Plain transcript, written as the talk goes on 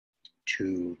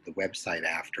to the website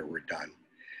after we're done.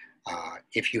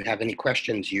 If you have any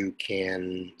questions, you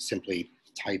can simply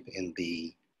type in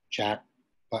the chat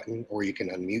button, or you can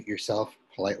unmute yourself,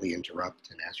 politely interrupt,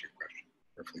 and ask your question.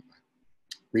 Perfectly fine.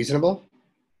 Reasonable?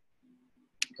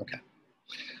 Okay.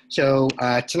 So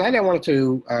tonight I wanted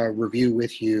to review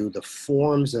with you the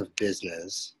forms of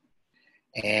business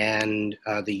and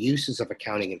the uses of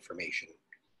accounting information,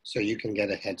 so you can get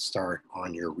a head start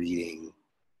on your reading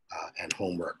and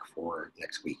homework for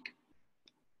next week.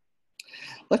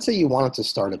 Let's say you wanted to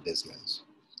start a business.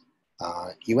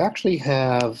 You actually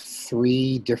have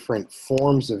 3 different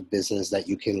forms of business that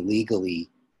you can legally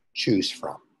choose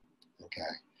from, okay?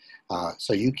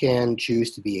 So you can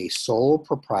choose to be a sole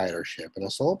proprietorship, and a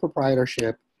sole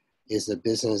proprietorship is a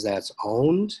business that's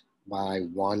owned by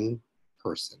one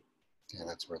person, and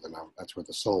that's where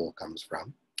the sole comes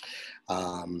from.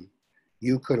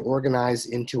 You could organize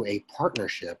into a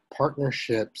partnership.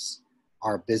 Partnerships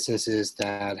are businesses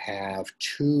that have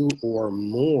 2 or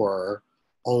more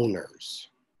owners.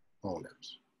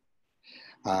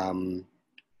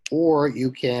 Or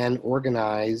you can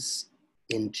organize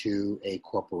into a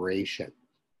corporation,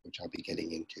 which I'll be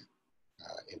getting into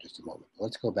in just a moment.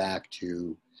 Let's go back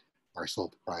to our sole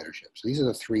proprietorship. So these are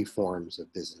the 3 forms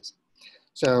of business.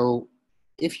 So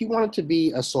if you wanted to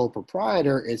be a sole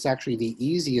proprietor, it's actually the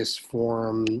easiest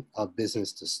form of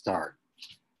business to start.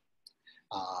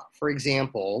 For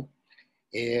example,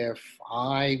 if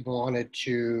I wanted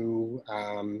to,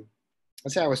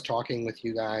 let's say I was talking with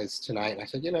you guys tonight and I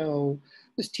said, you know,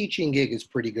 this teaching gig is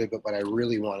pretty good, but what I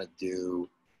really want to do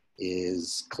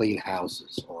is clean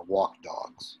houses or walk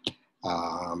dogs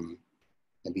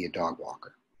and be a dog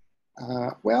walker.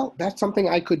 Well, that's something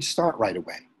I could start right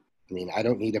away. I mean, I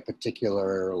don't need a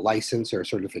particular license or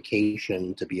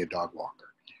certification to be a dog walker.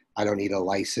 I don't need a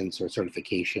license or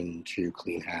certification to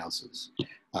clean houses.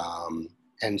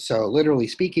 And so literally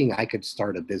speaking, I could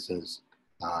start a business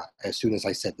as soon as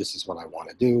I said, this is what I want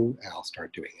to do, and I'll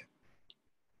start doing it.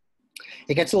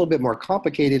 It gets a little bit more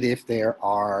complicated if there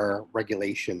are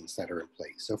regulations that are in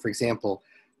place. So for example,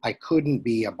 I couldn't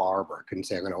be a barber. I couldn't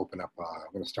say I'm going to open up,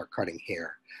 I'm going to start cutting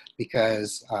hair,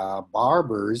 because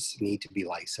barbers need to be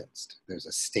licensed. There's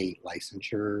a state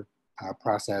licensure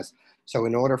process. So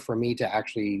in order for me to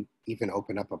actually even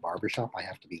open up a barbershop, I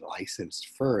have to be licensed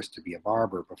first to be a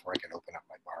barber before I can open up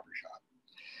my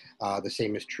barbershop. The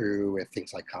same is true with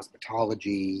things like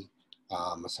cosmetology,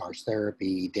 massage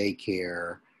therapy,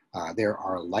 daycare. There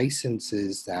are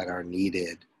licenses that are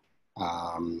needed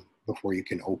before you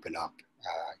can open up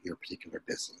your particular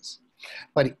business.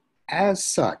 But as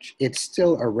such, it's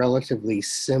still a relatively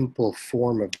simple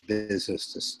form of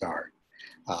business to start.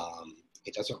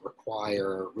 It doesn't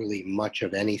require really much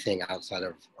of anything outside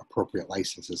of appropriate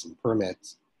licenses and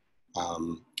permits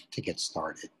to get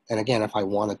started. And again, if I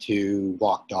wanted to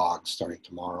walk dogs starting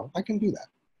tomorrow, I can do that.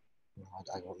 You know,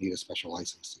 I don't need a special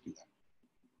license to do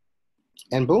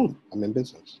that. And boom, I'm in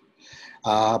business.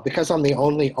 Because I'm the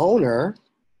only owner,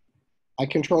 I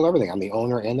control everything. I'm the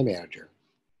owner and the manager.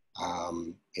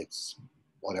 It's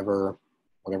whatever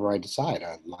I decide.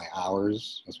 My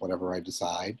hours is whatever I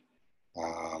decide.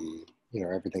 You know,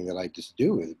 everything that I just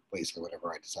do is basically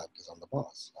whatever I decide, because I'm the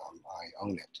boss. I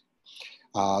own it.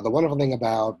 The wonderful thing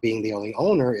about being the only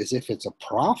owner is if it's a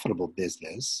profitable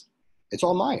business, it's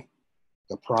all mine.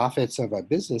 The profits of a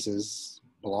business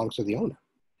belong to the owner.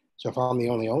 So if I'm the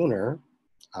only owner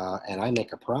and I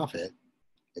make a profit,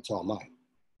 it's all mine.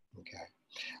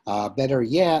 Okay. Better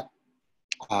yet,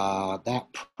 that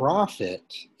profit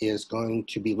is going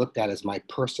to be looked at as my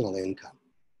personal income,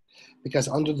 because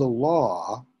under the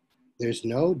law, there's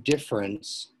no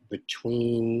difference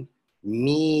between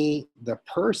me, the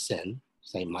person,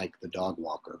 say Mike the dog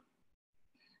walker,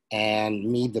 and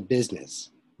me, the business,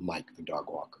 Mike the dog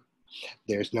walker.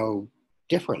 There's no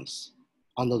difference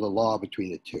under the law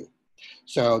between the two.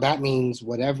 So that means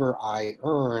whatever I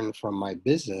earn from my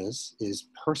business is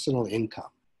personal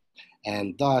income.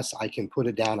 And thus I can put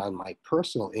it down on my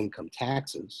personal income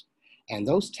taxes. And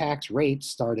those tax rates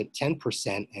start at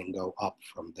 10% and go up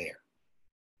from there.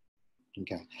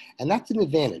 Okay, and that's an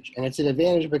advantage. And it's an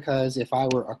advantage because if I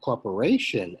were a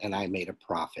corporation and I made a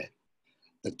profit,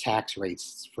 the tax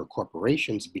rates for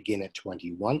corporations begin at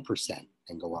 21%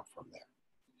 and go up from there.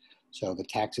 So the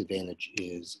tax advantage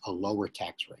is a lower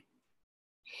tax rate.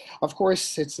 Of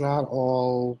course, it's not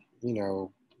all, you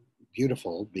know,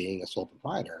 beautiful being a sole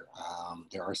proprietor.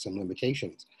 There are some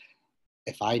limitations.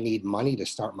 If I need money to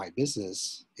start my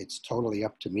business, it's totally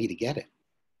up to me to get it,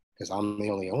 because I'm the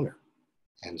only owner.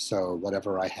 And so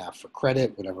whatever I have for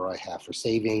credit, whatever I have for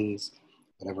savings,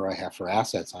 Whatever I have for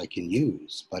assets, I can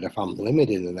use. But if I'm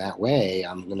limited in that way,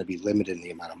 I'm going to be limited in the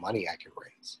amount of money I can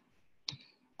raise.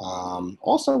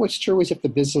 Also, what's true is if the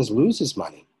business loses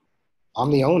money, I'm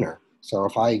the owner. So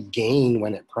if I gain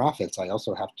when it profits,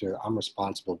 I'm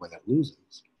responsible when it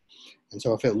loses. And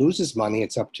so if it loses money,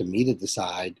 it's up to me to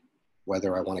decide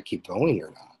whether I want to keep going or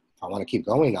not. If I want to keep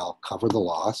going, I'll cover the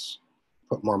loss,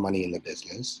 put more money in the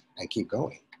business, and keep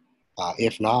going.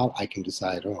 If not, I can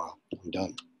decide, oh, well, I'm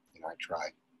done. I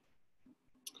tried.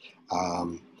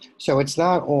 So it's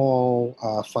not all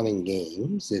fun and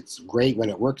games. It's great when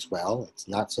it works well. It's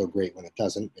not so great when it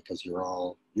doesn't, because you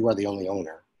are the only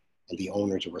owner, and the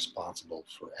owners are responsible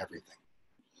for everything.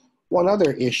 One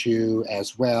other issue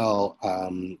as well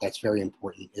that's very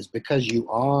important is because you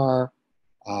are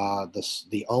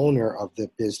the owner of the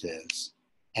business,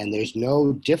 and there's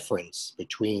no difference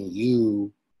between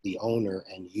you, the owner,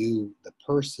 and you, the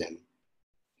person.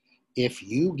 If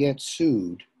you get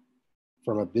sued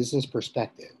from a business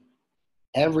perspective,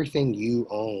 everything you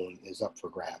own is up for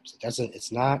grabs.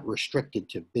 It's not restricted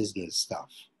to business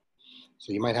stuff.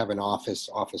 So you might have an office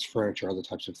furniture, other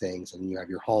types of things, and you have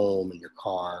your home and your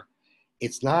car.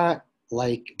 It's not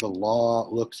like the law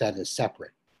looks at it as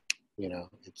separate.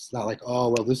 It's not like, oh,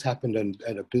 well, this happened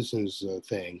at a business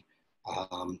thing,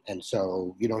 and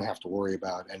so you don't have to worry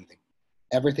about anything.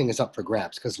 Everything is up for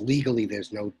grabs because legally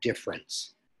there's no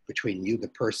difference between you, the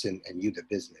person, and you, the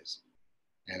business,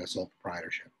 and a sole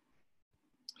proprietorship.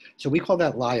 So we call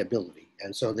that liability.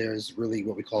 And so there's really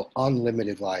what we call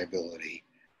unlimited liability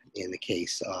in the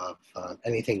case of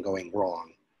anything going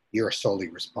wrong. You're solely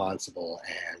responsible,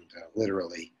 and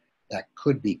literally that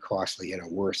could be costly in a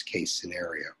worst case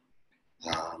scenario.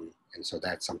 And so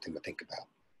that's something to think about.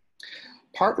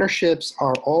 Partnerships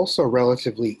are also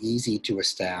relatively easy to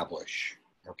establish.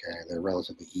 Okay, they're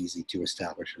relatively easy to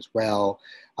establish as well.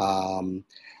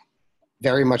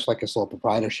 Very much like a sole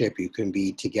proprietorship, you can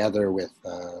be together with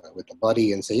a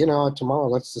buddy and say, tomorrow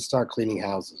let's just start cleaning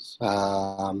houses,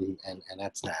 and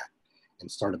that's that,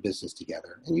 and start a business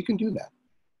together. And you can do that.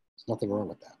 There's nothing wrong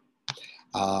with that.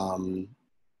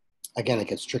 Again, it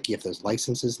gets tricky if there's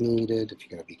licenses needed. If you're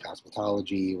going to be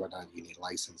cosmetology, whatnot, you need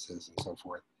licenses and so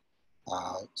forth.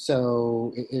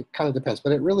 So it kind of depends,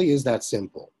 but it really is that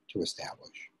simple to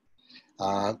establish.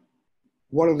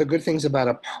 One of the good things about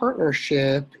a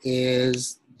partnership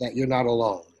is that you're not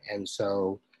alone. And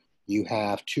so you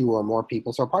have 2 or more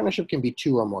people. So a partnership can be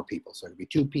 2 or more people. So it could be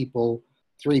 2 people,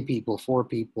 3 people, 4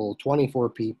 people, 24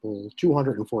 people,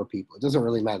 204 people. It doesn't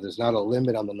really matter. There's not a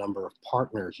limit on the number of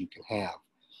partners you can have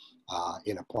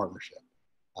in a partnership,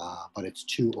 but it's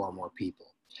 2 or more people.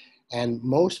 And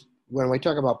when we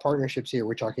talk about partnerships here,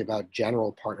 we're talking about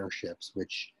general partnerships,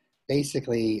 which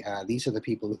basically these are the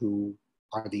people who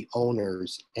are the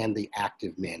owners and the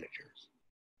active managers.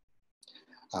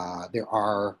 There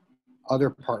are other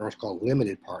partners called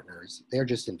limited partners. They're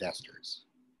just investors.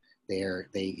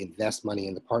 They invest money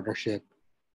in the partnership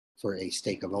for a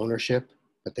stake of ownership,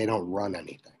 but they don't run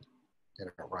anything.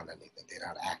 They're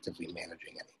not actively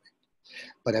managing anything.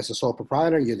 But as a sole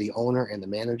proprietor, you're the owner and the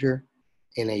manager.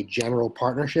 In a general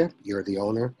partnership, you're the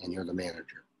owner and you're the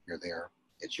manager. You're there,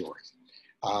 it's yours.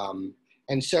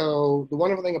 And so the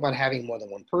wonderful thing about having more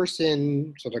than one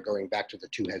person, sort of going back to the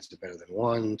 2 heads are better than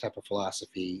 1 type of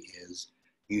philosophy, is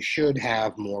you should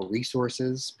have more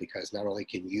resources, because not only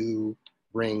can you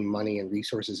bring money and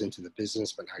resources into the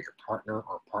business, but now your partner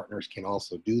or partners can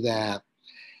also do that.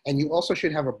 And you also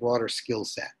should have a broader skill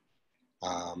set.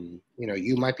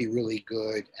 You might be really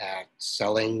good at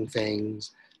selling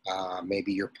things.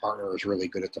 Maybe your partner is really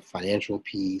good at the financial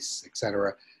piece,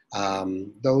 etc.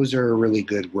 Those are really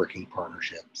good working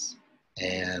partnerships,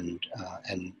 and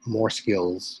more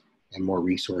skills and more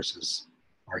resources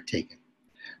are taken.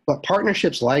 But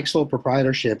partnerships like sole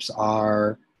proprietorships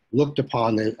are looked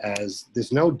upon as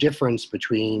there's no difference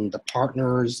between the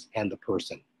partners and the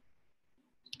person.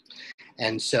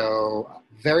 And so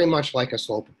very much like a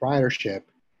sole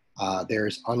proprietorship,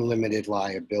 there's unlimited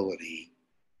liability.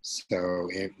 So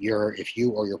if you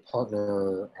or your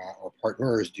partner or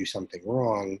partners do something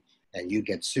wrong and you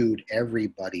get sued,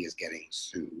 everybody is getting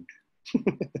sued.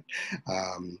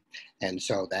 And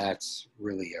so that's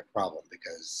really a problem,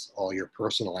 because all your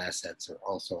personal assets are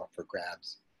also up for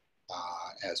grabs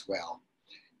as well.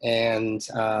 And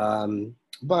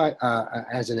but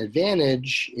as an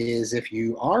advantage is if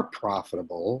you are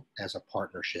profitable as a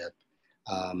partnership,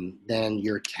 then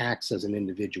you're taxed as an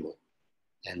individual.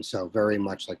 And so very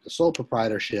much like the sole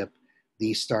proprietorship,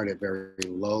 these start at very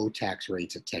low tax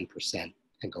rates at 10%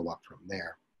 and go up from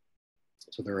there.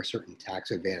 So there are certain tax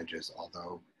advantages,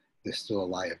 although there's still a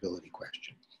liability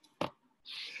question.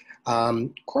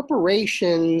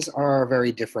 Corporations are a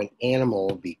very different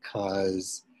animal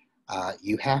because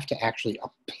you have to actually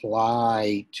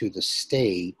apply to the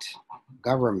state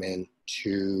government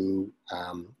to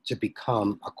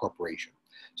become a corporation.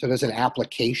 So there's an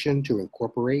application to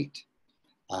incorporate.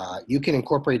 You can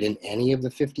incorporate in any of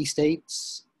the 50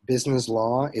 states. Business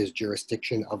law is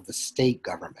jurisdiction of the state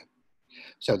government.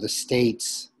 So the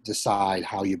states decide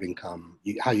how you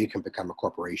can become a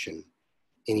corporation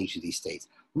in each of these states.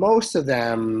 Most of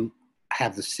them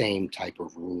have the same type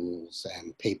of rules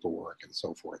and paperwork and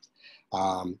so forth.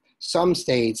 Some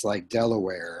states like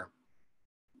Delaware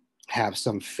have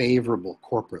some favorable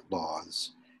corporate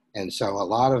laws. And so a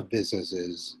lot of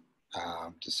businesses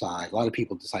a lot of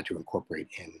people decide to incorporate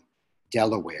in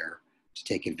Delaware to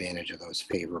take advantage of those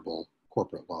favorable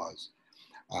corporate laws.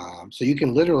 So you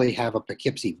can literally have a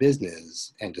Poughkeepsie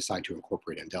business and decide to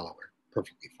incorporate in Delaware,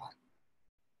 perfectly fine.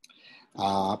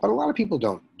 But a lot of people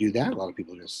don't do that. A lot of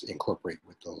people just incorporate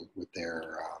with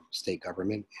their state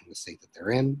government in the state that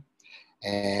they're in.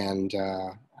 And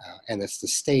it's the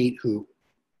state who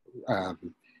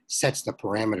sets the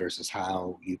parameters as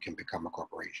how you can become a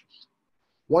corporation.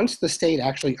 Once the state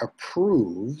actually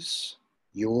approves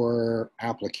your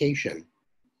application,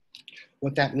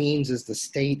 what that means is the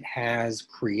state has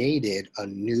created a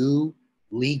new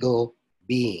legal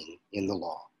being in the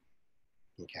law,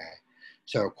 okay?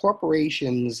 So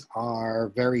corporations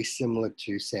are very similar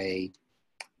to, say,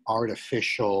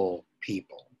 artificial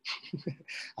people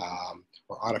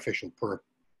or artificial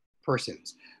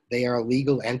persons. They are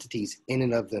legal entities in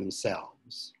and of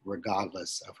themselves,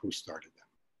 regardless of who started them.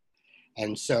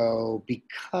 And so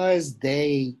because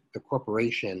the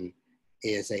corporation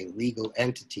is a legal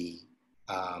entity,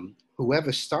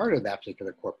 whoever started that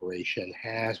particular corporation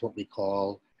has what we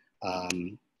call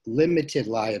limited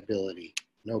liability,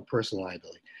 no personal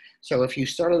liability. So if you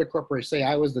started a corporation, say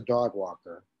I was the dog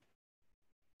walker,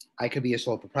 I could be a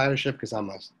sole proprietorship because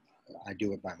I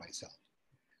do it by myself.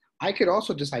 I could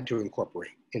also decide to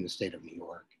incorporate in the state of New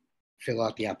York, fill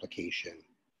out the application,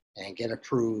 and get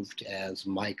approved as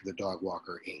Mike the Dog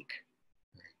Walker, Inc.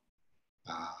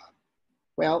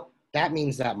 Well, that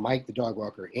means that Mike the Dog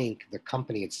Walker, Inc., the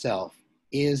company itself,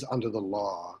 is under the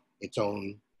law its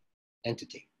own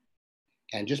entity.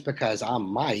 And just because I'm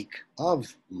Mike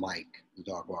of Mike the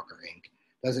Dog Walker, Inc.,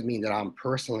 doesn't mean that I'm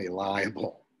personally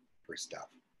liable for stuff.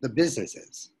 The business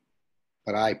is,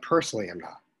 but I personally am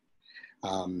not.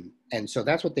 And so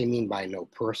that's what they mean by no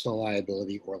personal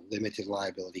liability or limited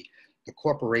liability. The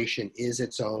corporation is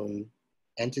its own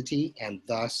entity and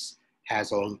thus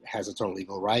has its own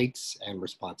legal rights and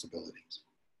responsibilities.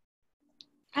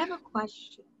 I have a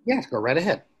question. Yes, go right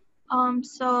ahead.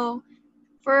 So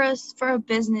for a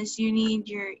business, you need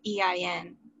your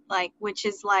EIN, which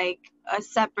is like a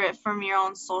separate from your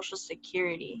own social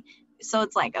security. So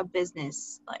it's like a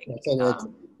business, it's an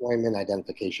employment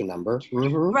identification number.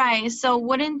 Mm-hmm. Right. So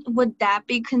would that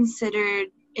be considered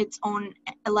its own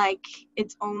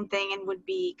thing and would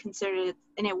be considered,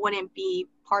 and it wouldn't be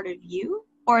part of you,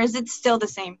 or is it still the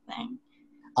same thing?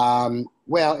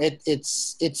 Well,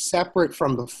 it's separate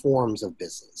from the forms of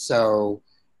business. So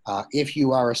if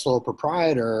you are a sole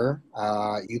proprietor,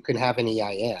 you can have an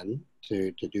EIN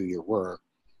to do your work,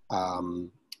 and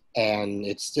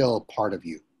it's still part of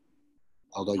you.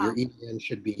 Although your EIN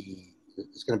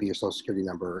it's going to be your social security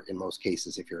number in most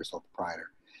cases if you're a sole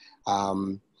proprietor.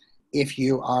 If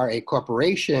you are a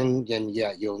corporation, then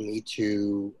yeah, you'll need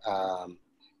to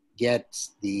get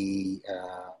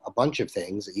a bunch of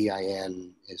things. The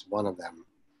EIN is one of them.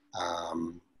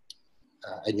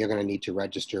 And you're going to need to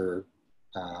register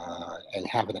and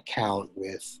have an account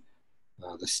with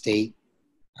the state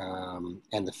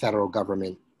and the federal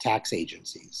government tax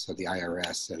agencies, so the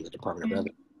IRS and the Department of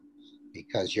Revenue,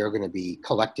 because you're going to be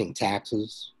collecting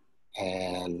taxes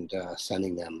and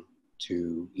sending them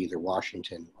to either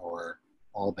Washington or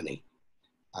Albany.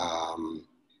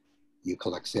 You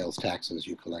collect sales taxes,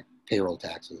 you collect payroll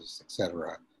taxes,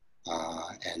 etc.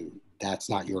 And that's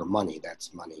not your money.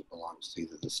 That's money belongs to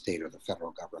either the state or the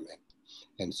federal government.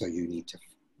 And so you need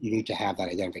to have that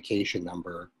identification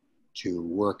number to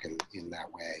work in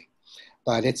that way.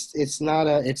 But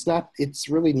it's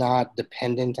really not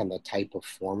dependent on the type of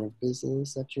form of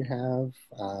business that you have,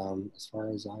 as far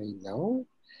as I know.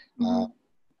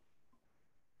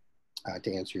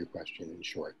 To answer your question in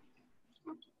short.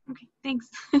 Okay, thanks.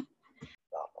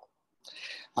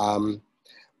 Well,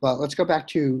 let's go back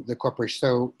to the corporation.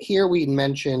 So here we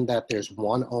mentioned that there's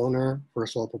one owner for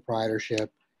sole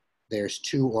proprietorship. There's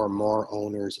two or more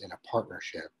owners in a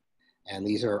partnership, and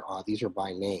these are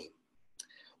by name.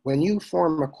 When you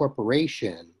form a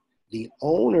corporation, the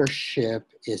ownership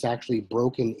is actually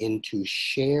broken into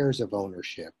shares of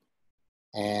ownership.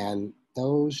 And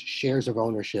those shares of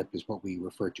ownership is what we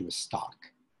refer to as stock.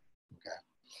 Okay.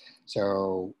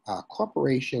 So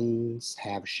corporations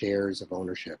have shares of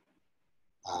ownership.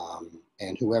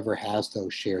 And whoever has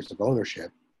those shares of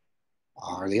ownership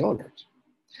are the owners.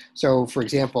 So for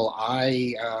example,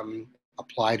 I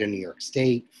applied in New York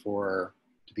State to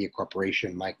be a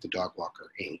corporation, Mike the Dog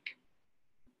Walker, Inc.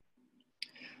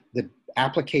 The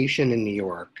application in New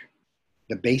York,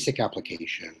 the basic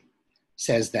application,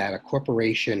 says that a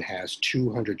corporation has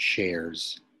 200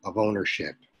 shares of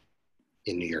ownership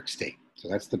in New York State. So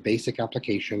that's the basic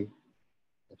application.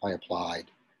 If I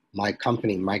applied, my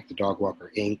company, Mike the Dog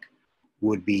Walker, Inc.,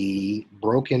 would be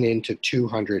broken into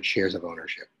 200 shares of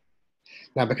ownership.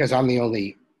 Now, because I'm the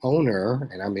only owner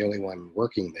and I'm the only one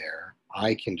working there,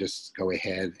 I can just go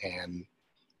ahead and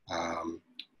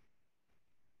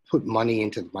put money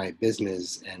into my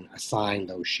business and assign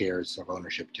those shares of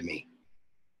ownership to me.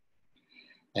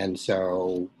 And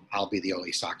so I'll be the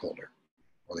only stockholder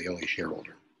or the only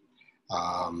shareholder.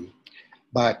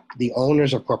 But the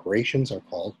owners of corporations are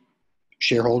called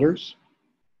shareholders.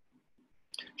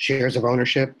 Shares of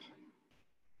ownership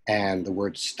and the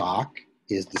word stock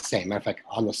is the same. Matter of fact,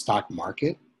 on the stock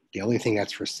market, the only thing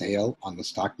that's for sale on the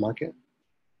stock market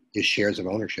is shares of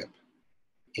ownership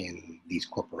in these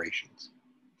corporations.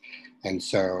 And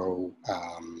so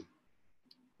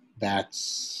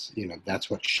that's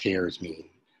what shares mean.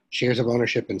 Shares of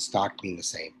ownership and stock mean the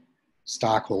same.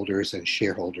 Stockholders and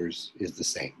shareholders is the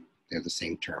same. They're the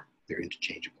same term. They're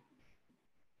interchangeable.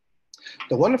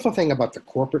 The wonderful thing about the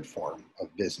corporate form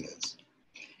of business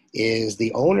is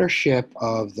the ownership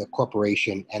of the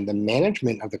corporation and the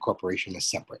management of the corporation is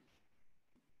separate.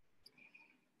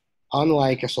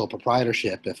 Unlike a sole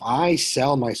proprietorship, if I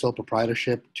sell my sole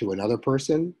proprietorship to another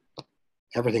person,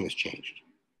 everything has changed.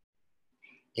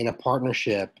 In a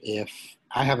partnership, if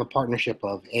I have a partnership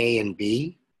of A and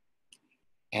B,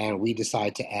 and we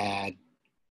decide to add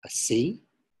a C,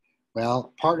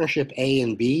 well, partnership A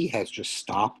and B has just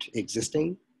stopped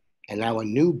existing, and now a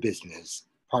new business,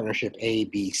 partnership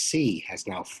ABC, has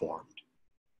now formed.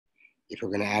 If we're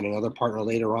going to add another partner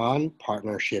later on,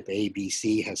 partnership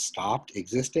ABC has stopped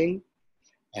existing,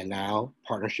 and now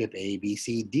partnership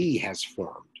ABCD has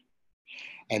formed.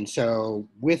 And so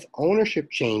with ownership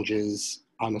changes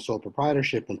on the sole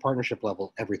proprietorship and partnership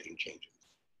level, everything changes.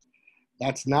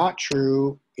 That's not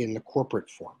true in the corporate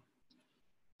form.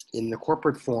 In the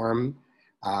corporate form,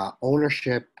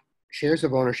 shares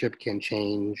of ownership can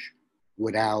change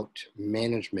without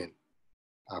management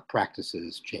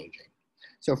practices changing.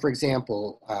 So for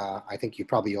example, I think you've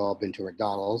probably all been to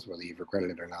McDonald's, whether you've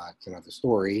regretted it or not, it's another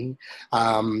story.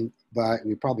 But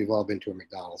we probably have all been to a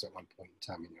McDonald's at one point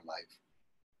in time in your life.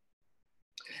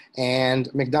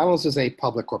 And McDonald's is a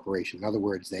public corporation. In other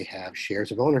words, they have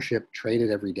shares of ownership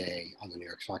traded every day on the New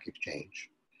York Stock Exchange.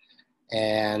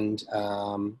 And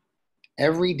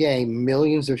every day,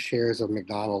 millions of shares of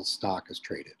McDonald's stock is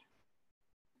traded.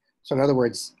 So in other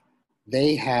words,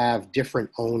 they have different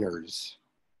owners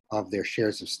of their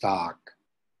shares of stock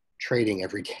trading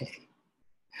every day.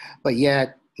 But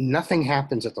yet, nothing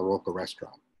happens at the local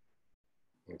restaurant.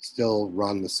 It's still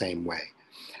run the same way.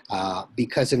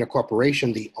 Because in a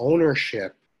corporation, the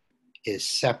ownership is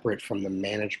separate from the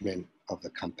management of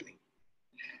the company.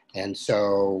 And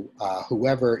so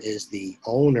whoever is the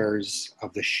owners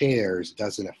of the shares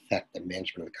doesn't affect the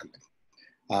management of the company.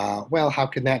 Well, how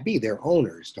can that be? They're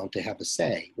owners. Don't they have a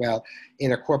say? Well,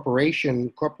 in a corporation,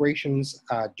 corporations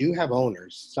do have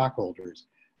owners, stockholders,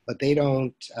 but they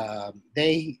don't,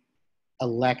 they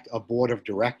elect a board of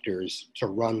directors to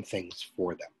run things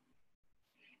for them.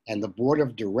 And the board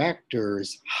of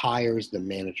directors hires the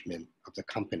management of the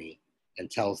company and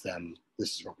tells them,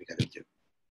 this is what we got to do.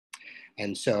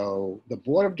 And so the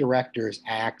board of directors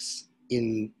acts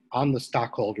on the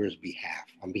stockholders' behalf,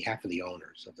 on behalf of the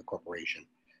owners of the corporation,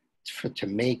 to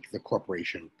make the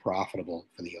corporation profitable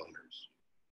for the owners.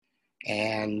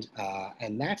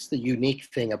 And that's the unique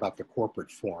thing about the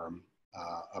corporate form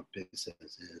of business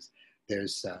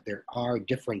is there are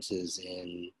differences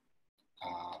in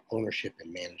ownership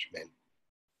and management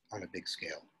on a big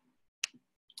scale.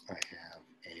 I have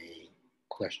a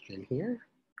question here.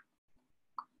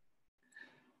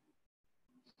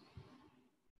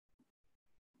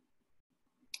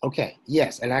 Okay,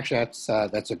 yes, and actually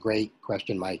that's a great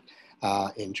question, Mike,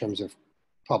 in terms of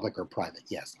public or private.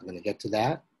 Yes, I'm going to get to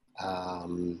that.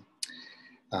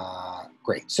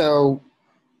 Great. So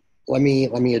let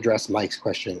me address Mike's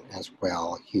question as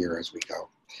well here as we go.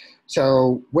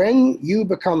 So when you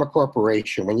become a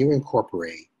corporation, when you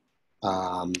incorporate,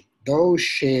 those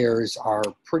shares are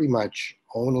pretty much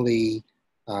only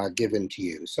given to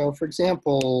you. So for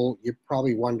example, you're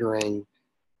probably wondering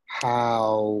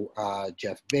how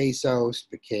Jeff Bezos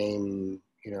became,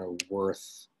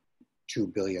 worth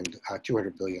 $200 billion,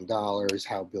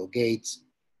 how Bill Gates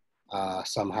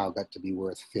somehow got to be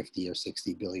worth 50 or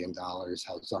 60 billion dollars,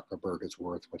 how Zuckerberg is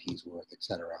worth what he's worth,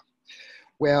 etc.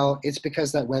 Well, it's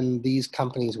because that when these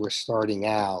companies were starting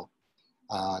out,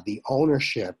 the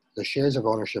shares of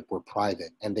ownership were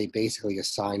private, and they basically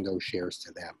assigned those shares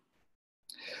to them.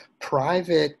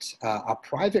 A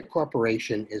private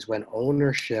corporation is when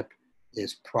ownership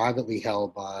is privately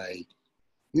held by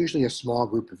usually a small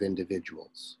group of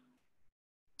individuals.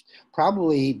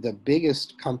 Probably the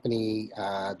biggest company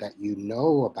that you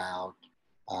know about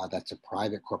that's a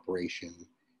private corporation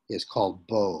is called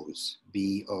Bose,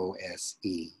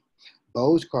 B-O-S-E.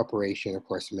 Bose Corporation, of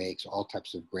course, makes all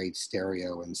types of great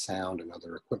stereo and sound and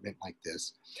other equipment like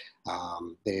this.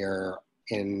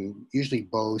 Usually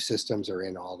Bose systems are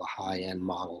in all the high-end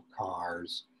model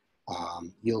cars.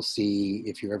 You'll see,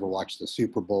 if you ever watch the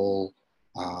Super Bowl,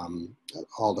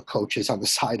 all the coaches on the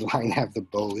sideline have the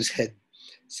Bose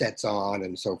headsets on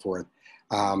and so forth.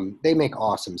 They make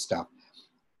awesome stuff.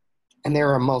 And they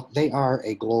are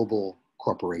a global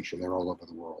corporation. They're all over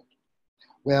the world.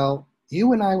 Well,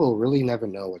 you and I will really never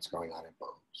know what's going on at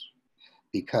Bose,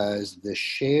 because the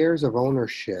shares of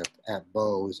ownership at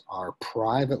Bose are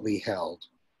privately held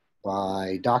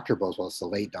by Dr. Bose. Well, it's the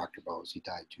late Dr. Bose. He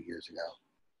died 2 years ago.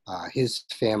 His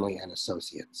family and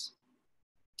associates.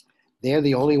 They're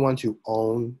the only ones who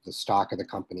own the stock of the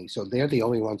company, so they're the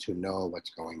only ones who know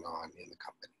what's going on in the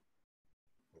company.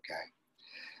 Okay.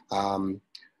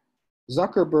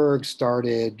 Zuckerberg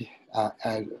started,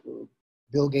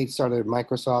 Bill Gates started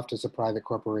Microsoft as a private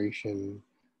corporation.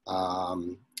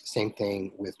 Same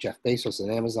thing with Jeff Bezos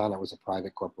and Amazon. It was a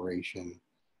private corporation.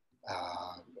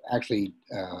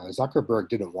 Zuckerberg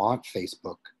didn't want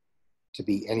Facebook to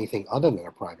be anything other than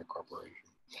a private corporation.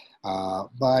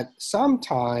 But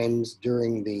sometimes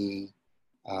during the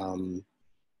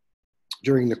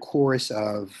course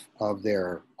of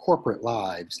their corporate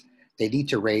lives, they need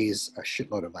to raise a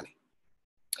shitload of money.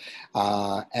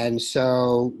 And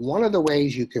so one of the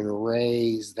ways you can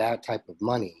raise that type of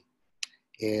money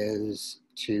is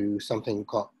to something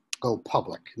called go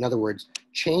public. In other words,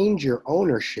 change your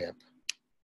ownership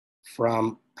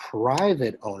from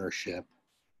private ownership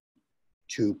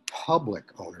to public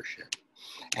ownership,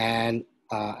 and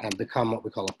become what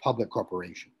we call a public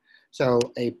corporation. So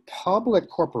a public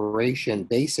corporation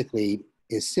basically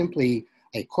is simply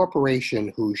a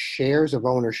corporation whose shares of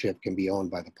ownership can be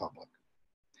owned by the public.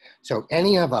 So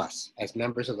any of us as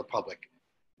members of the public,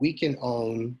 we can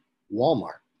own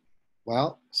Walmart.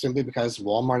 Well, simply because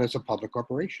Walmart is a public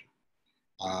corporation.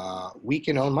 We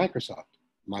can own Microsoft.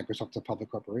 Microsoft's a public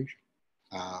corporation.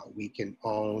 We can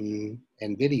own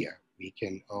NVIDIA. We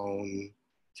can own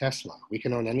Tesla. We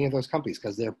can own any of those companies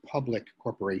because they're public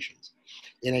corporations.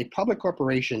 In a public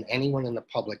corporation, anyone in the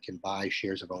public can buy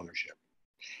shares of ownership.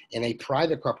 In a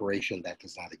private corporation, that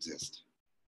does not exist.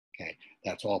 Okay,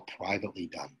 that's all privately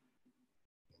done.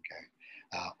 Okay,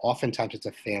 oftentimes it's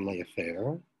a family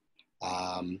affair.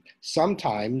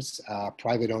 Sometimes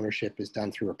private ownership is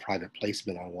done through a private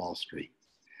placement on Wall Street,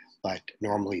 but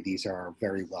normally these are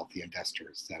very wealthy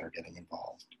investors that are getting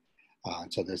involved.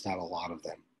 So there's not a lot of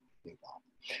them involved.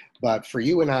 But for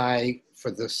you and I,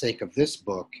 for the sake of this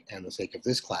book and the sake of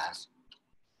this class,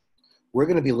 we're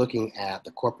going to be looking at the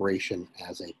corporation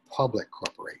as a public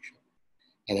corporation.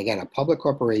 And again, a public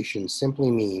corporation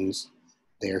simply means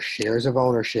their shares of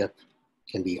ownership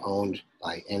can be owned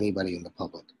by anybody in the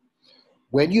public.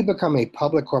 When you become a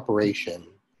public corporation,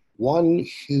 one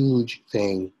huge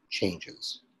thing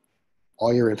changes.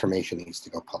 All your information needs to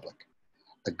go public.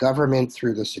 The government,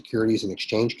 through the Securities and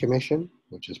Exchange Commission,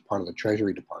 which is part of the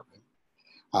Treasury Department,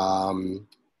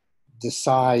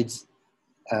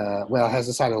 has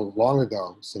decided long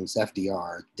ago, since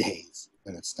FDR days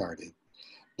when it started,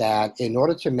 that in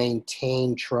order to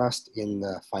maintain trust in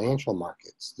the financial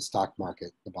markets, the stock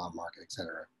market, the bond market, et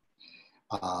cetera,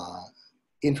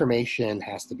 information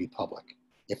has to be public.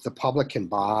 If the public can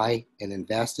buy and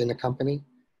invest in a company,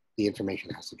 the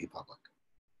information has to be public.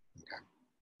 Okay.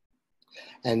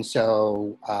 And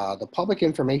so the public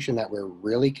information that we're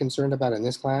really concerned about in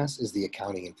this class is the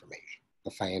accounting information,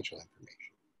 the financial information.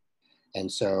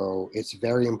 And so it's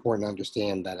very important to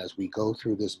understand that as we go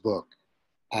through this book,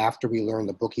 after we learn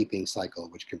the bookkeeping cycle,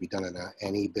 which can be done in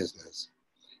any business,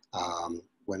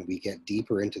 when we get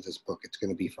deeper into this book, it's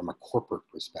going to be from a corporate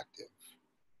perspective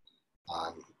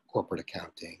on corporate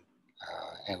accounting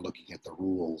and looking at the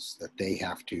rules that they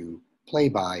have to play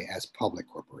by as public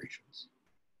corporations.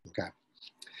 Okay.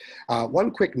 One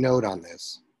quick note on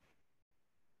this,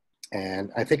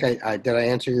 and I think did I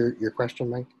answer your question,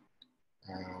 Mike?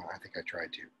 I think I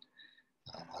tried to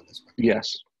on this one.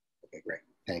 Yes. Okay, great.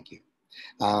 Thank you.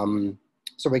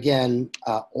 So again,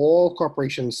 all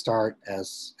corporations start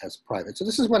as private. So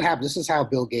this is what happened. This is how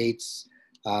Bill Gates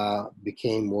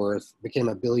became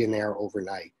a billionaire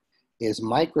overnight. Is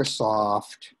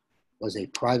Microsoft was a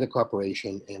private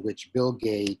corporation in which Bill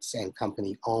Gates and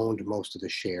company owned most of the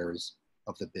shares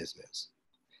of the business.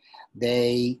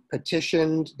 They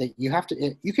petitioned that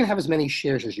you can have as many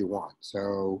shares as you want.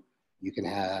 So you can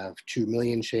have 2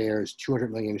 million shares,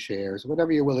 200 million shares,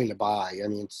 whatever you're willing to buy. I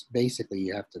mean, it's basically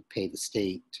you have to pay the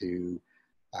state to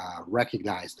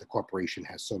recognize the corporation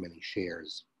has so many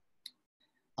shares.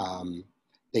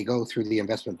 They go through the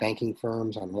investment banking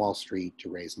firms on Wall Street to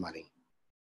raise money.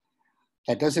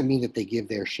 That doesn't mean that they give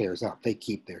their shares up. They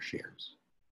keep their shares.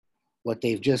 What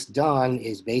they've just done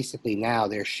is basically now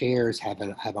their shares have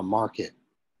a market.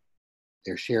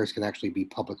 Their shares can actually be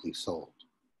publicly sold.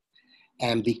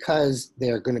 And because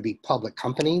they're going to be public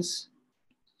companies,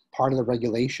 part of the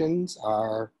regulations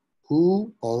are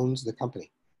who owns the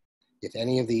company. If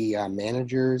any of the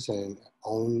managers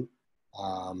own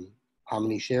how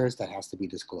many shares, that has to be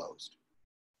disclosed.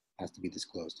 Has to be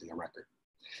disclosed in the record.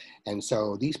 And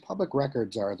so these public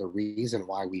records are the reason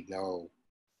why we know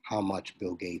how much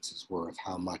Bill Gates is worth,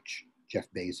 how much Jeff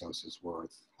Bezos is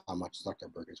worth, how much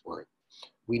Zuckerberg is worth.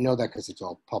 We know that because it's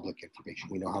all public information.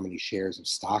 We know how many shares of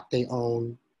stock they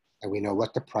own, and we know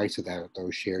what the price of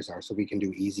those shares are, so we can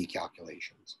do easy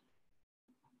calculations.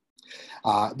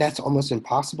 That's almost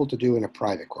impossible to do in a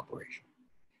private corporation.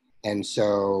 And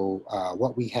so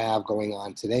what we have going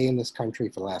on today in this country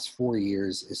for the last 4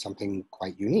 years is something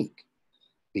quite unique,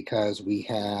 because we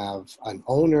have an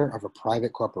owner of a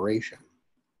private corporation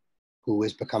who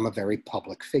has become a very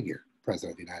public figure,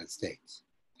 President of the United States.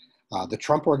 The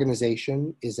Trump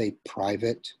Organization is a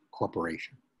private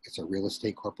corporation. It's a real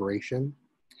estate corporation.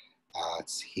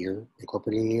 It's here,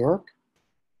 incorporated in New York.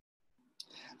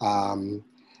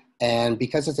 And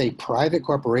because it's a private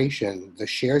corporation, the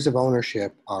shares of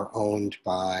ownership are owned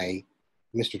by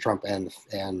Mr. Trump and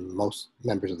most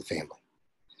members of the family.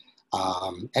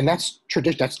 And that's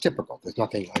tradition. That's typical. There's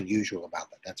nothing unusual about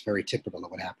that. That's very typical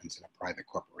of what happens in a private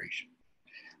corporation.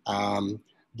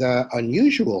 The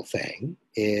unusual thing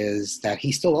is that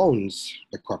he still owns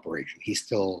the corporation. He's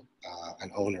still an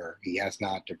owner. He has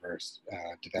not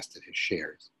divested his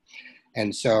shares.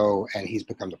 And he's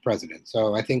become the president.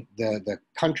 So I think the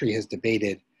country has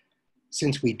debated,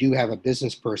 since we do have a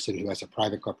business person who has a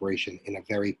private corporation in a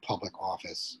very public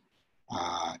office,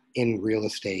 in real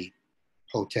estate,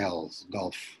 hotels,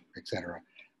 golf, etc.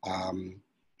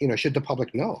 Should the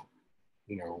public know,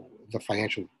 the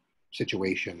financial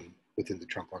situation within the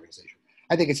Trump Organization?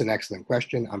 I think it's an excellent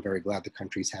question. I'm very glad the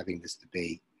country's having this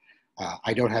debate.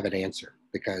 I don't have an answer,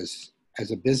 because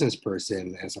as a business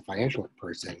person, as a financial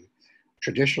person,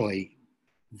 traditionally,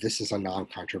 this is a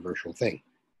non-controversial thing.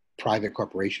 Private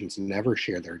corporations never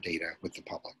share their data with the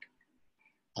public.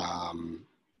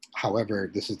 However,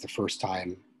 this is the first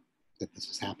time that this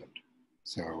has happened.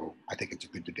 So I think it's a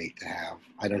good debate to have.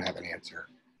 I don't have an answer.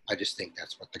 I just think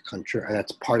that's what the country,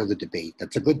 that's part of the debate.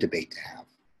 That's a good debate to have.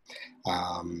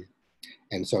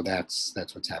 And so that's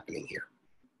what's happening here.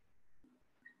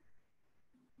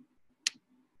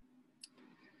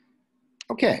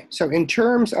 Okay, so in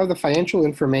terms of the financial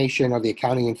information or the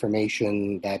accounting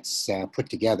information that's put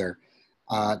together,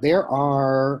 there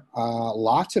are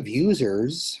lots of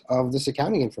users of this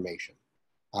accounting information.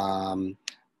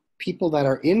 People that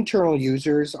are internal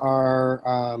users are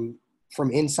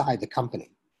from inside the company.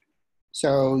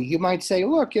 So you might say,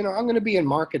 look, I'm going to be in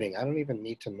marketing. I don't even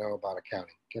need to know about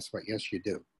accounting. Guess what? Yes, you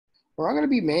do. Or I'm going to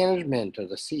be management or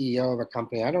the CEO of a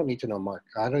company. I don't need to know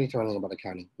I don't need to know anything about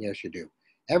accounting. Yes, you do.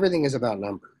 Everything is about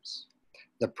numbers.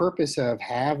 The purpose of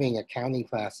having accounting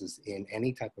classes in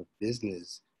any type of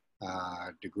business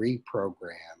degree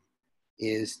program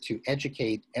is to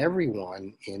educate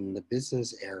everyone in the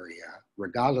business area,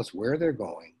 regardless where they're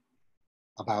going,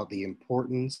 about the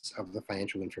importance of the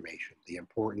financial information, the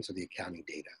importance of the accounting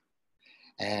data.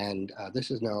 And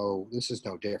this is no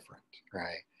different,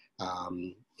 right?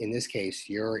 In this case,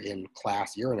 you're in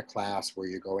a class where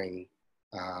you're going,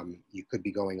 you could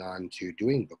be going on to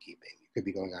doing bookkeeping. You could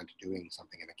be going on to doing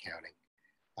something in accounting.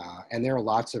 And there are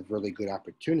lots of really good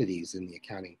opportunities in the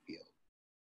accounting field.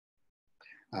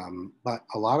 But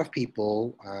a lot of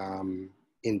people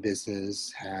in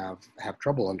business have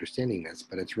trouble understanding this,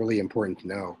 but it's really important to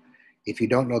know. If you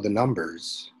don't know the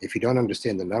numbers, if you don't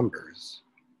understand the numbers,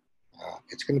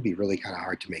 it's going to be really kind of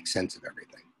hard to make sense of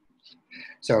everything.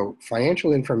 So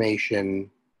financial information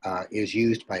is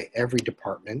used by every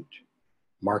department: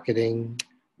 marketing,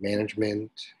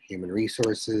 management, human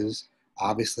resources,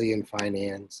 obviously in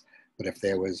finance, but if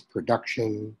there was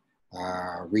production,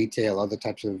 retail, other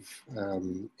types of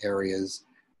areas,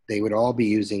 they would all be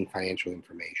using financial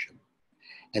information.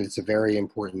 And it's a very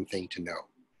important thing to know.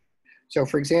 So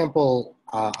for example,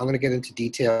 I'm going to get into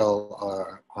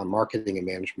detail on marketing and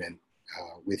management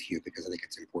with you because I think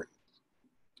it's important.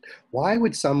 Why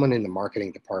would someone in the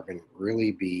marketing department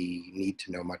really need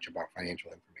to know much about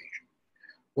financial information?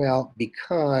 Well,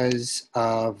 because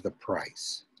of the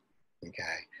price,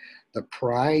 okay? The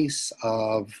price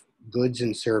of goods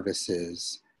and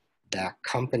services that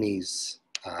companies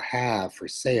have for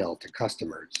sale to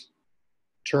customers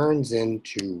turns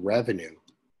into revenue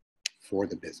for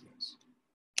the business.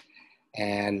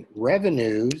 And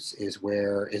revenues is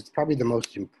where it's probably the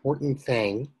most important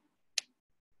thing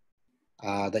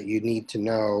that you need to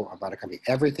know about a company.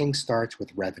 Everything starts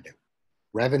with revenue.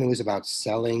 Revenue is about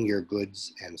selling your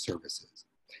goods and services.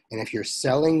 And if you're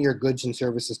selling your goods and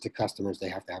services to customers, they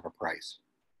have to have a price.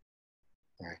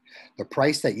 Right? The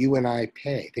price that you and I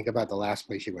pay, think about the last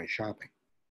place you went shopping.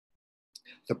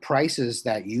 The prices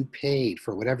that you paid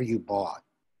for whatever you bought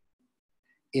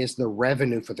is the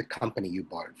revenue for the company you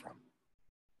bought it from.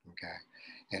 Okay,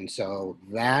 and so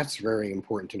that's very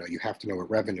important to know. You have to know what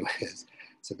revenue is.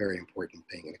 It's a very important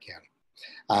thing in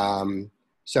accounting.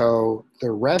 So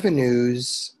the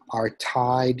revenues are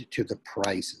tied to the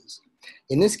prices.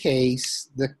 In this case,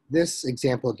 this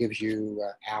example gives you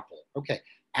Apple. Okay,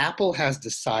 Apple has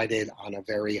decided on a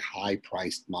very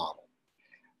high-priced model.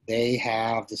 They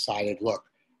have decided, look,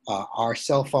 our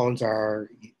cell phones they're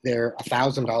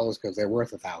 $1,000 because they're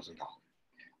worth $1,000.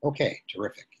 Okay,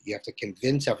 terrific. You have to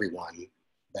convince everyone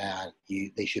that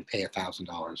they should pay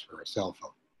 $1,000 for a cell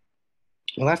phone.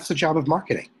 Well, that's the job of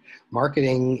marketing.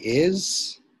 Marketing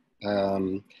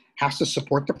has to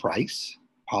support the price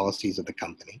policies of the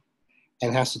company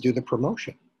and has to do the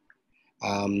promotion.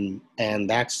 And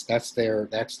that's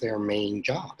their main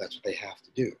job. That's what they have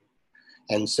to do.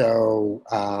 And so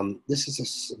this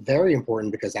is very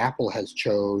important because Apple has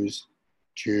chose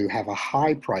to have a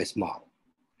high price model.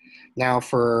 Now,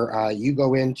 you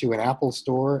go into an Apple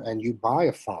store and you buy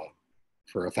a phone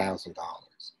for $1,000.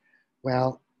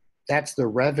 Well, that's the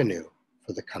revenue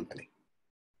for the company.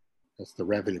 That's the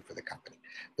revenue for the company.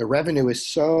 The revenue is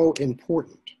so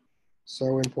important,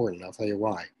 so important. I'll tell you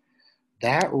why.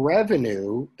 That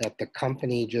revenue that the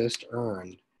company just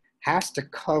earned has to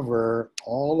cover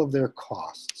all of their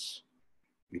costs.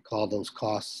 We call those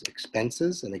costs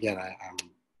expenses. And again, I'm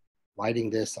writing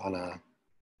this on a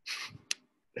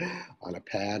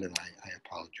pad, and I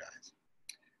apologize.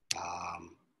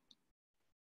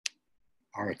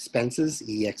 Our expenses,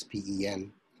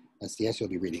 E-X-P-E-N-S-E-S, you'll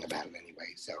be reading about it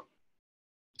anyway. So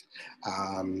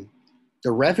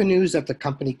the revenues that the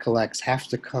company collects have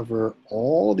to cover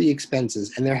all the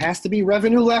expenses, and there has to be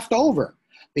revenue left over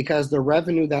because the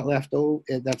revenue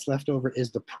that's left over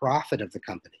is the profit of the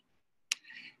company.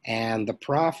 And the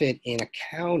profit in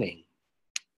accounting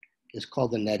is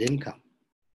called the net income.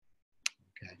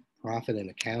 Okay, profit in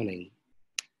accounting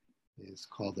is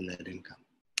called the net income.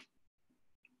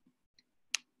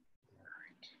 All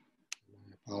right.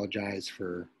 I apologize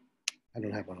I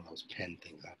don't have one of those pen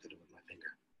things I have to do with my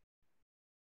finger.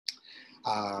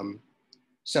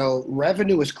 So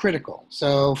revenue is critical.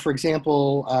 So for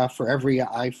example, for every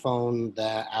iPhone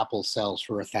that Apple sells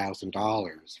for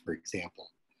 $1,000, for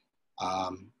example,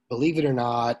 believe it or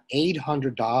not,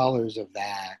 $800 of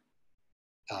that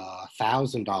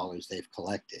 $1,000 they've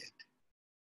collected,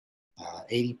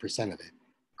 80% of it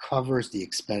covers the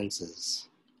expenses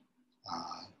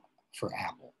for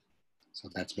Apple. So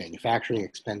that's manufacturing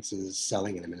expenses,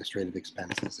 selling and administrative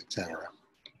expenses, etc.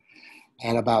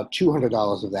 And about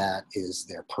 $200 of that is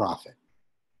their profit.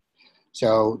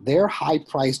 So their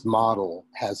high-priced model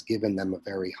has given them a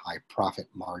very high profit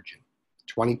margin.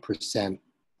 20%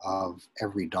 of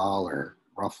every dollar,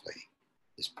 roughly,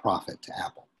 is profit to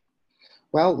Apple.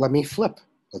 Well, let me flip.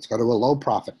 Let's go to a low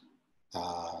profit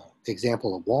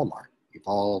example of Walmart. You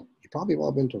probably have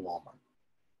all been to Walmart.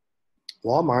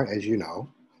 Walmart, as you know,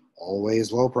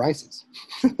 always low prices.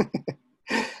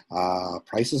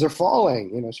 Prices are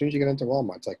falling. You know, as soon as you get into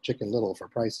Walmart, it's like Chicken Little for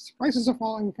prices. Prices are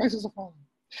falling. Prices are falling.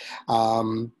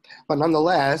 But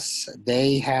nonetheless,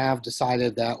 they have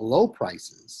decided that low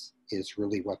prices is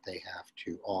really what they have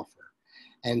to offer.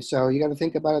 And so you got to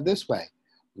think about it this way.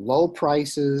 Low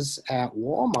prices at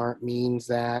Walmart means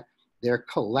that they're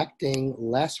collecting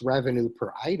less revenue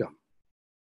per item.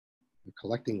 You're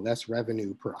collecting less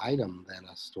revenue per item than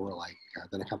a store like,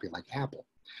 than a company like Apple.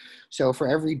 So for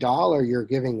every dollar you're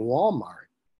giving Walmart,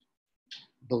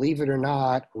 believe it or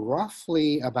not,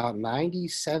 roughly about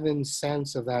 97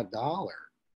 cents of that dollar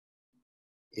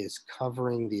is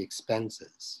covering the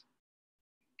expenses.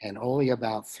 And only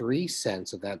about 3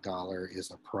 cents of that dollar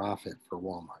is a profit for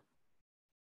Walmart.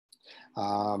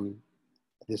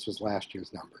 This was last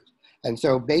year's numbers. And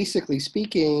so basically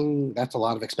speaking, that's a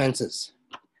lot of expenses.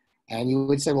 And you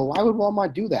would say, well, why would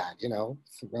Walmart do that? You know,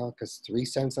 well, because 3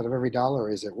 cents out of every dollar,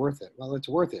 is it worth it? Well, it's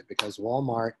worth it because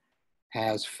Walmart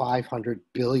has $500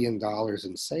 billion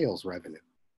in sales revenue.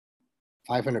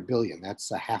 500 billion,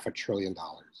 that's a $500 billion.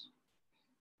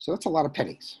 So that's a lot of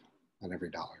pennies on every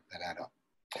dollar that add up.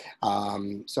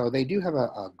 So they do have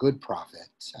a good profit,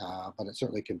 but it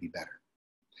certainly can be better.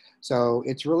 So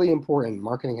it's really important.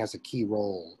 Marketing has a key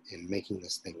role in making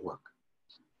this thing work.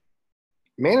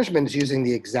 Management is using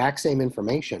the exact same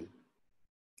information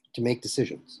to make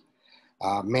decisions.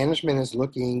 Management is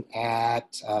looking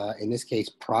at, in this case,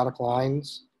 product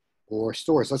lines or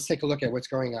stores. Let's take a look at what's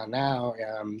going on now.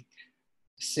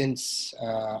 Since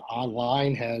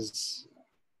online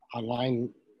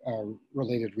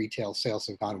related retail sales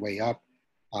have gone way up,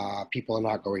 people are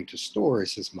not going to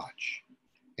stores as much.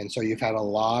 And so you've had a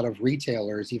lot of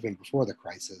retailers, even before the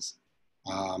crisis,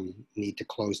 need to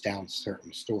close down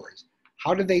certain stores.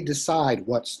 How do they decide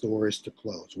what stores to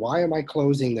close? Why am I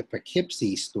closing the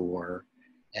Poughkeepsie store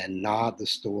and not the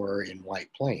store in White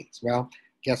Plains? Well,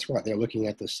 guess what? They're looking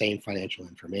at the same financial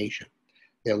information.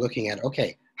 They're looking at,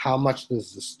 okay, how much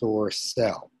does the store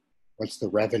sell? What's the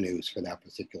revenues for that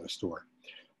particular store?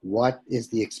 What is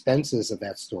the expenses of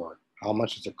that store? How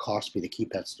much does it cost me to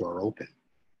keep that store open?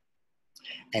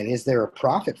 And is there a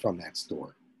profit from that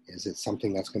store? Is it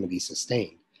something that's going to be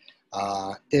sustained?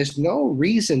 There's no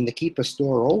reason to keep a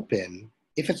store open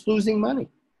if it's losing money.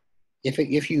 If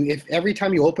every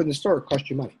time you open the store, it costs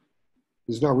you money.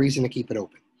 There's no reason to keep it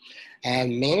open.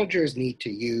 And managers need to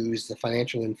use the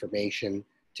financial information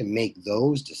to make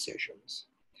those decisions.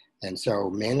 And so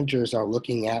managers are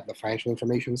looking at the financial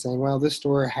information saying, well, this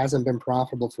store hasn't been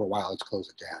profitable for a while, let's close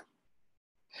it down.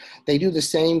 They do the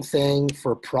same thing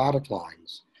for product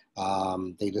lines.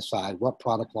 They decide what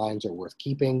product lines are worth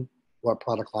keeping, what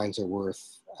product lines are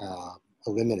worth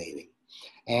eliminating.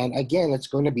 And again, it's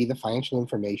going to be the financial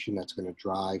information that's going to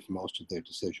drive most of their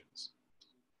decisions.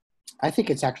 I think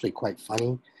it's actually quite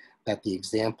funny that the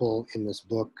example in this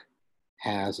book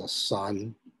has a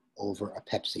sun over a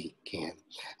Pepsi can.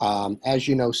 As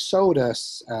you know, soda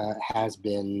has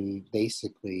been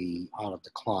basically on a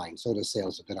decline. Soda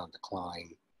sales have been on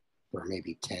decline for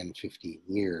maybe 10, 15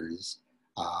 years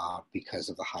because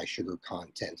of the high sugar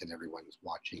content and everyone's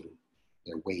watching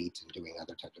their weight and doing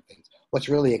other types of things. What's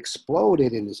really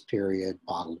exploded in this period,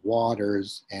 bottled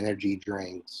waters, energy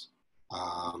drinks,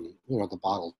 the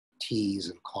bottled teas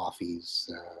and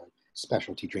coffees,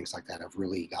 specialty drinks like that have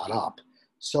really gone up.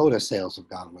 Soda sales have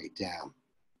gone way down.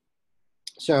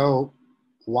 So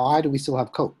why do we still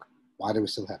have Coke? Why do we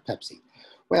still have Pepsi?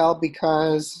 Well,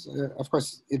 because, of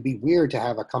course, it'd be weird to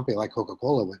have a company like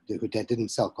Coca-Cola that didn't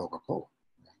sell Coca-Cola.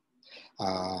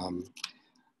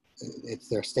 It's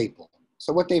their staple.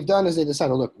 So what they've done is they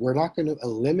decided, look, we're not going to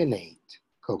eliminate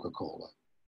Coca-Cola.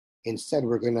 Instead,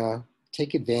 we're going to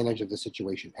take advantage of the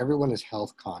situation. Everyone is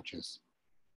health conscious.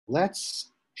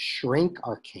 Let's shrink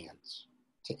our cans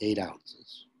to 8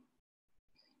 ounces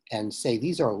and say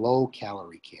these are low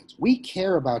calorie cans. We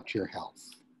care about your health.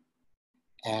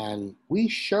 And we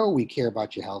show we care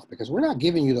about your health because we're not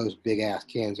giving you those big ass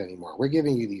cans anymore. We're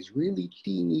giving you these really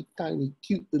teeny, tiny,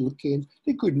 cute little cans.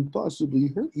 They couldn't possibly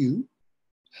hurt you.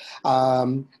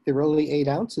 They're only 8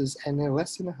 ounces and they're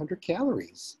less than 100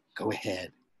 calories. Go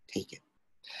ahead, take it.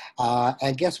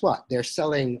 And guess what? They're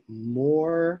selling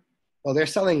more. Well, they're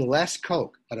selling less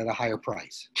Coke, but at a higher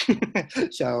price.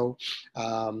 So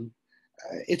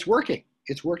it's working.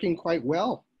 It's working quite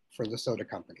well for the soda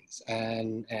companies.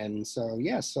 And so,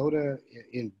 yeah, soda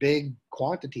in big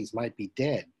quantities might be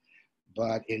dead,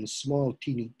 but in small,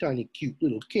 teeny, tiny, cute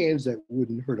little cans that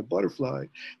wouldn't hurt a butterfly,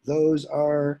 those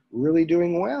are really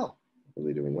doing well,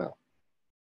 really doing well.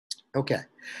 Okay,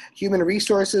 human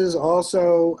resources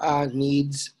also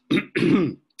needs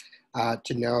to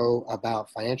know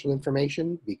about financial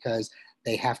information because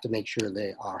they have to make sure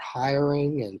they are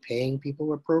hiring and paying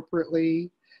people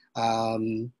appropriately.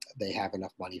 They have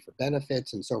enough money for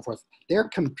benefits and so forth. They're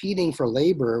competing for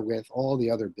labor with all the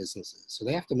other businesses. So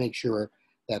they have to make sure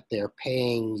that they're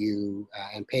paying you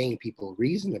and paying people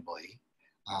reasonably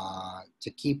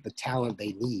to keep the talent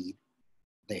they need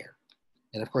there.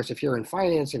 And of course, if you're in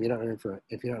finance, if you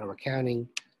don't know accounting,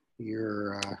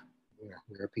 you're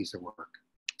we're a piece of work.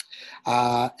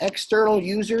 External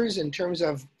users, in terms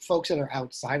of folks that are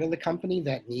outside of the company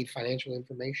that need financial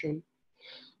information.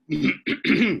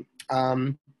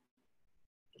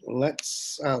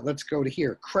 Let's go to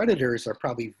here. Creditors are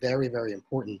probably very, very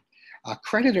important. A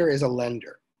creditor is a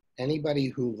lender. Anybody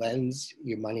who lends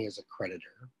you money is a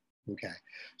creditor. Okay,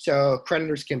 so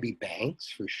creditors can be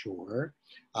banks for sure,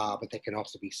 but they can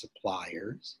also be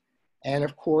suppliers. And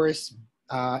of course,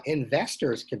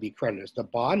 investors can be creditors. The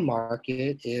bond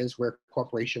market is where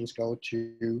corporations go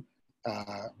to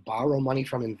borrow money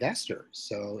from investors.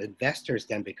 So investors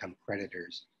then become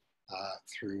creditors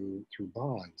through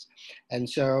bonds. And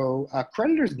so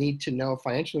creditors need to know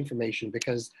financial information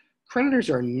because lenders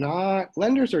are not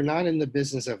in the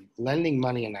business of lending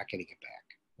money and not getting it back.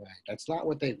 Right? That's not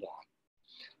what they want.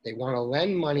 They want to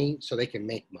lend money so they can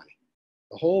make money.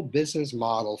 The whole business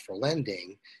model for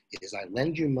lending is I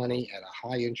lend you money at a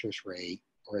high interest rate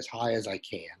or as high as I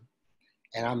can,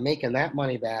 and I'm making that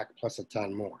money back plus a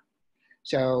ton more.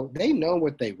 So they know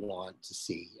what they want to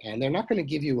see, and they're not going to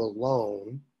give you a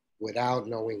loan without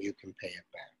knowing you can pay it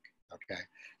back, okay?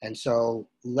 And so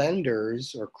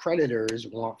lenders or creditors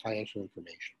want financial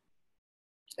information.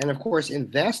 And of course,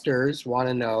 investors want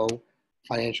to know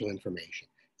financial information.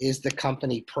 Is the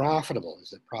company profitable?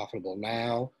 Is it profitable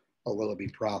now, or will it be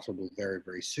profitable very,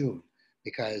 very soon?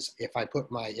 Because if I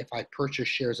purchase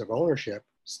shares of ownership,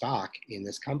 stock in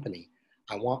this company,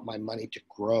 I want my money to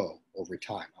grow over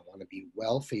time. I want to be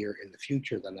wealthier in the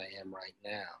future than I am right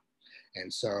now.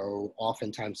 And so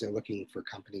oftentimes they're looking for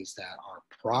companies that are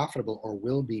profitable or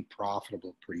will be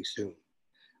profitable pretty soon.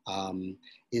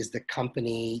 Is the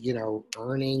company,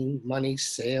 earning money?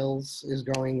 Sales is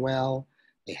going well.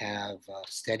 They have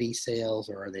steady sales,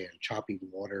 or are they in choppy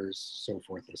waters, so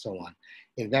forth and so on.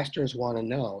 Investors want to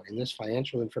know, and this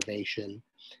financial information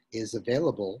is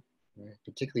available, right,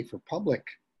 particularly for public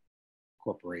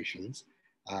corporations,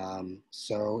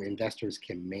 so investors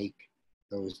can make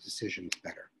those decisions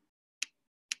better.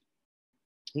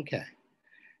 Okay.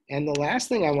 And the last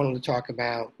thing I wanted to talk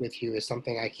about with you is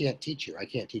something I can't teach you. I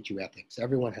can't teach you ethics.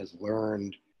 Everyone has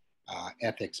learned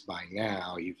ethics by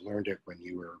now. You've learned it when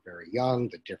you were very young,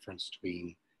 the difference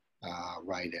between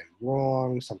right and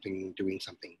wrong, doing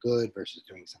something good versus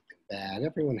doing something bad.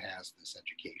 Everyone has this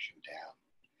education down.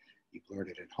 You've learned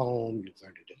it at home, you've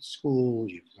learned it at school,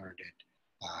 you've learned it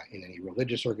in any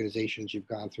religious organizations you've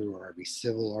gone through, or every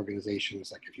civil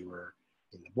organizations, like if you were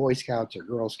in the Boy Scouts or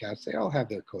Girl Scouts, they all have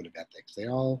their code of ethics. They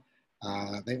all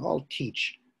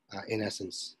teach, in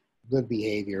essence, good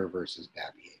behavior versus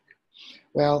bad behavior.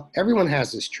 Well, everyone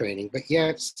has this training, but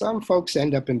yet some folks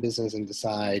end up in business and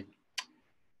decide,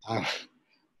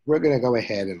 we're going to go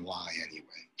ahead and lie anyway.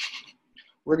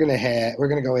 We're going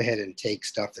to go ahead and take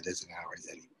stuff that isn't ours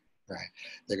anyway, right?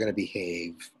 They're going to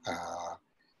behave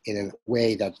in a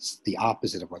way that's the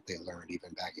opposite of what they learned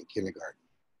even back in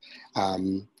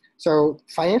kindergarten. So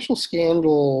financial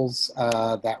scandals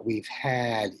that we've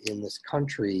had in this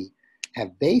country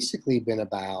have basically been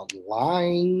about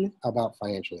lying about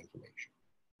financial information,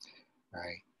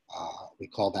 right? We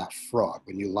call that fraud.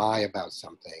 When you lie about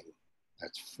something,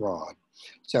 that's fraud.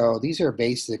 So these are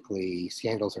basically,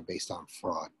 scandals are based on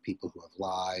fraud. People who have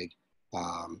lied,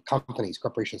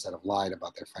 corporations that have lied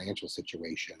about their financial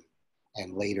situation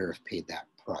and later have paid that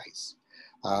price.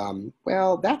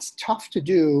 Well, that's tough to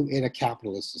do in a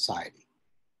capitalist society.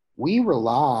 We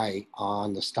rely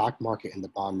on the stock market and the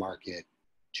bond market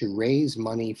to raise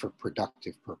money for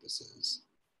productive purposes,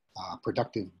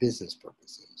 productive business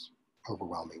purposes,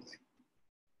 overwhelmingly.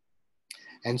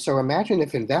 And so imagine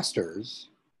if investors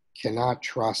cannot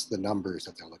trust the numbers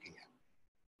that they're looking at.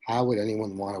 How would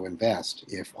anyone want to invest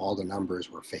if all the numbers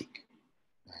were fake?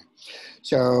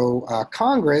 So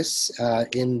Congress,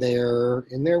 in their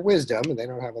wisdom, and they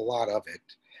don't have a lot of it,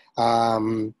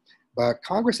 but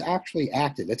Congress actually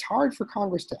acted. It's hard for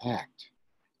Congress to act.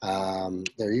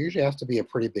 There usually has to be a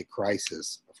pretty big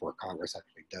crisis before Congress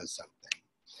actually does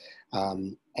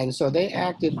something. And so they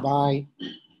acted by,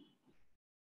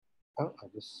 oh, I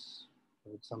just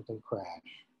heard something crash.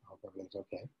 I hope everything's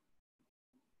okay.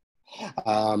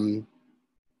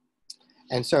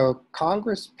 And so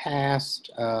Congress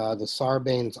passed the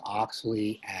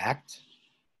Sarbanes-Oxley Act,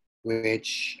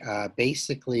 which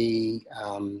basically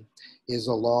is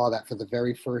a law that for the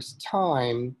very first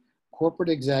time, corporate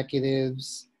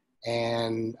executives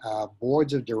and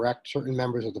certain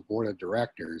members of the board of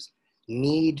directors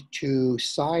need to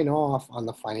sign off on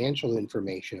the financial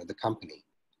information of the company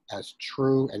as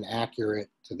true and accurate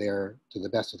to the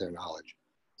best of their knowledge.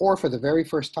 Or for the very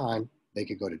first time, they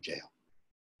could go to jail.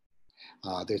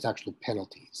 There's actual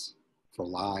penalties for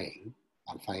lying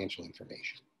on financial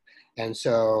information. And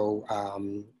so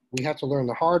we had to learn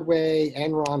the hard way.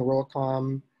 Enron,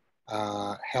 WorldCom,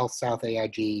 Health South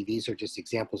AIG, these are just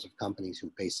examples of companies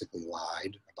who basically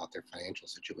lied about their financial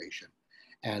situation.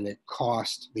 And it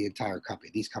cost the entire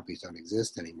company. These companies don't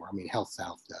exist anymore. I mean, Health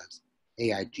South does.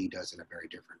 AIG does in a very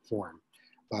different form.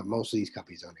 But most of these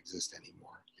companies don't exist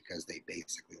anymore because they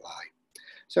basically lied.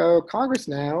 So Congress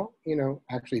now,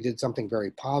 actually did something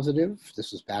very positive.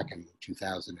 This was back in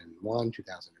 2001,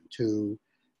 2002,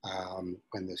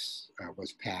 when this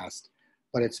was passed.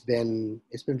 But it's been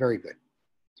very good.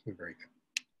 It's been very good.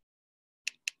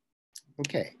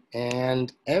 Okay,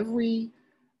 and every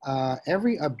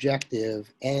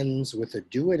objective ends with a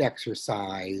do it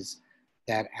exercise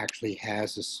that actually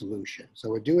has a solution.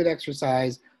 So a do it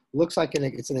exercise looks like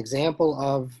it's an example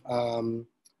of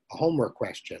a homework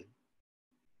question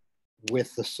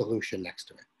with the solution next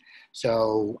to it.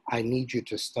 So I need you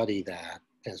to study that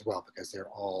as well because they're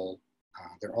all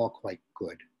quite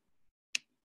good.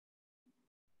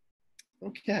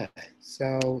 Okay,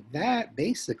 so that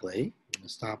basically, I'm going to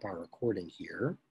stop our recording here.